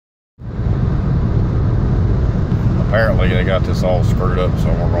Apparently they got this all screwed up, so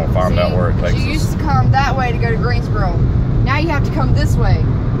we're gonna find out where it takes us. You used to come that way to go to Greensboro. Now you have to come this way.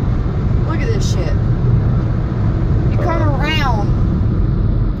 Look at this shit. You come around,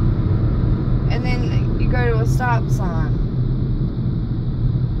 and then you go to a stop sign.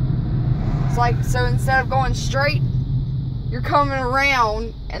 It's like, so instead of going straight, you're coming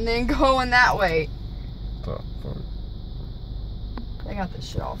around and then going that way. They got this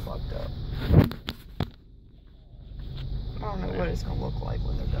shit all fucked up. I don't know what it's gonna look like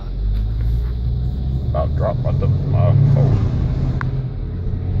when they're done. About to drop my phone.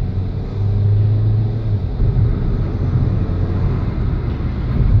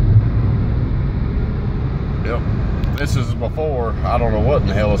 Yep. This is before. I don't know what in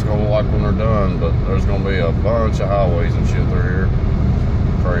the hell it's gonna look like when they're done, but there's gonna be a bunch of highways and shit through here.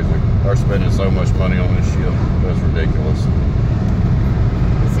 Crazy. They're spending so much money on this shit. That's ridiculous.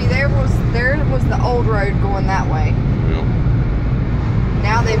 See, there was the old road going that way. Yep.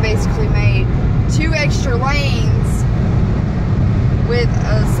 Now they basically made 2 extra lanes with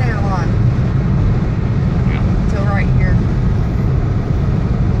a center line. Yeah. Till right here.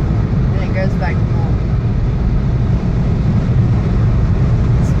 Then it goes back to normal.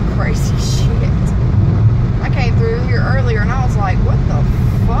 Some crazy shit. I came through here earlier and I was like, what the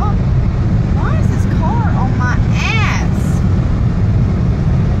fuck? Why is this car on my ass?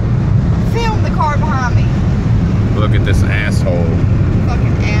 Film the car behind me. Look at this asshole.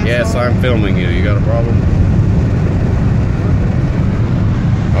 Fucking asshole. Yes, I'm filming you. You got a problem?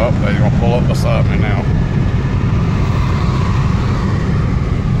 Oh, they're gonna pull up beside me now.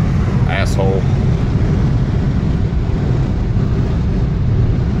 Asshole.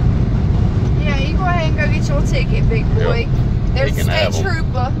 Yeah, you go ahead and go get your ticket, big boy. Yep. There's a state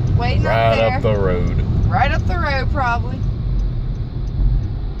trooper waiting up there. Right up the road. Right up the road, probably.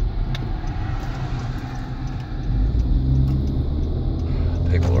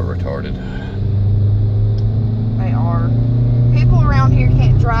 People are retarded. They are. People around here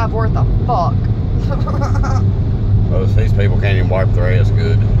can't drive worth a fuck. These people can't even wipe their ass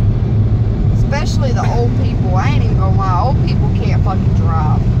good. Especially the old people. I ain't even gonna lie. Old people can't fucking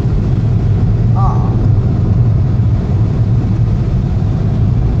drive.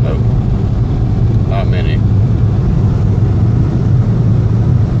 Nope. Not many.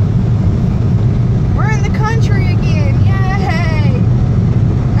 We're in the country again. Yay!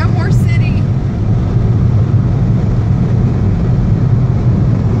 No more city.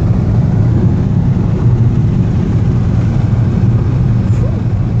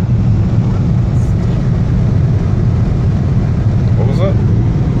 What was that?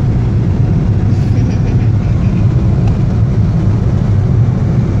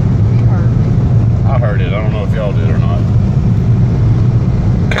 You heard me. I heard it. I don't know if y'all did or not.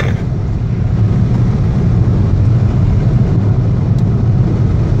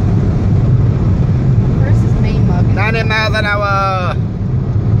 Chris is mean mugging. 90 miles an hour.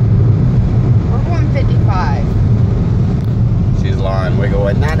 We're going 55. She's lying. We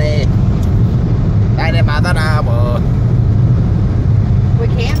going 90. 90 miles an hour. We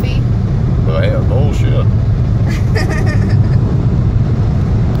can be. The hell, bullshit.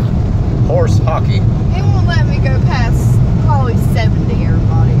 Horse hockey. He won't let me go past probably 70,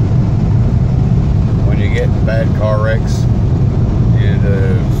 everybody. When you get in bad car wrecks, it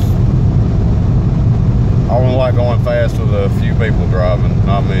is. I don't like going fast with a few people driving.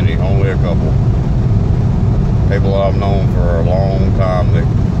 Not many, only a couple. People I've known for a long time that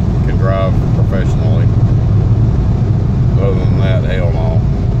can drive professionally. Other than that, hell no.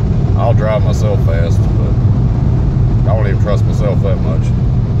 I'll drive myself fast, but I don't even trust myself that much.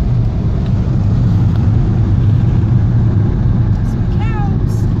 Some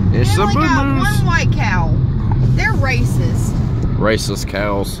cows. It's We some only got boo-boos. one white cow. They're racist. Racist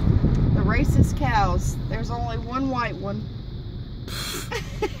cows. The racist cows. There's only one white one.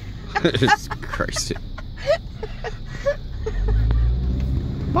 It's crazy.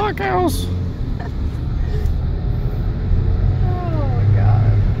 Bye, cows. Oh my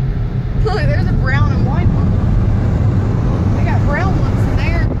god. Look, there's a brown and white one. They got brown ones in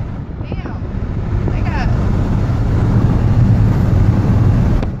there. Damn. They got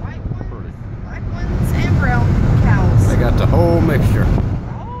white ones, black ones, and brown cows. They got the whole mixture.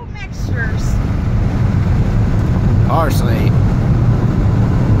 All mixtures. Parsley.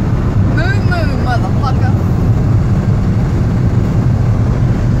 Moo moo, motherfucker.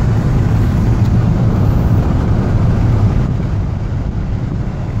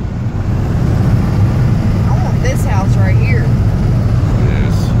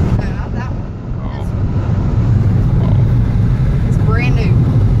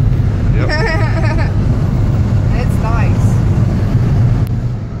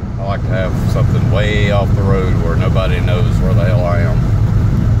 everybody knows where the hell I am.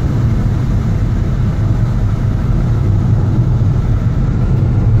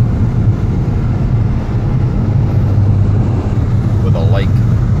 With a lake.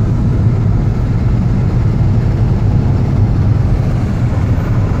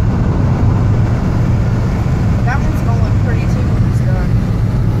 That one's gonna look pretty too when it's done.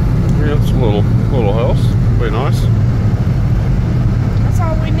 Yeah, it's a little house. Be nice. That's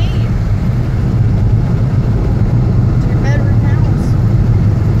all we need. 2-bedroom house.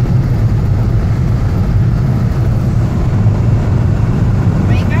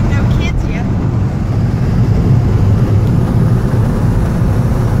 We ain't got no kids yet.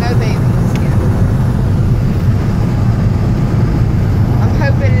 No babies yet. I'm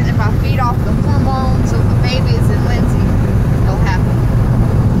hoping if I feed off the hormones of the babies in Lindsay, it'll happen.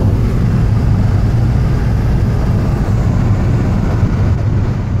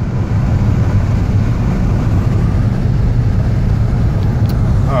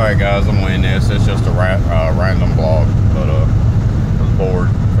 Alright guys, I'm winning this. It's just a random vlog, but I was bored.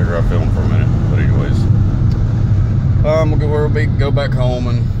 Figure I'd film for a minute. But anyways, we'll go back home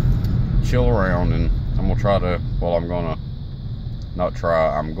and chill around, and I'm gonna try to, well, I'm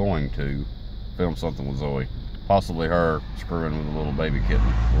going to film something with Zoe. Possibly her screwing with a little baby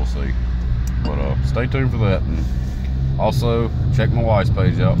kitten. We'll see. But stay tuned for that. And also check my wife's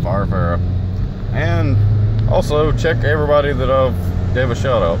page out, Fire Farah. And also check everybody that I've gave a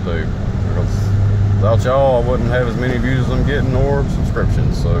shout out to, because without y'all I wouldn't have as many views as I'm getting or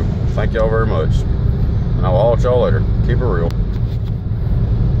subscriptions. So thank y'all very much, and I'll holler at y'all later. Keep it real.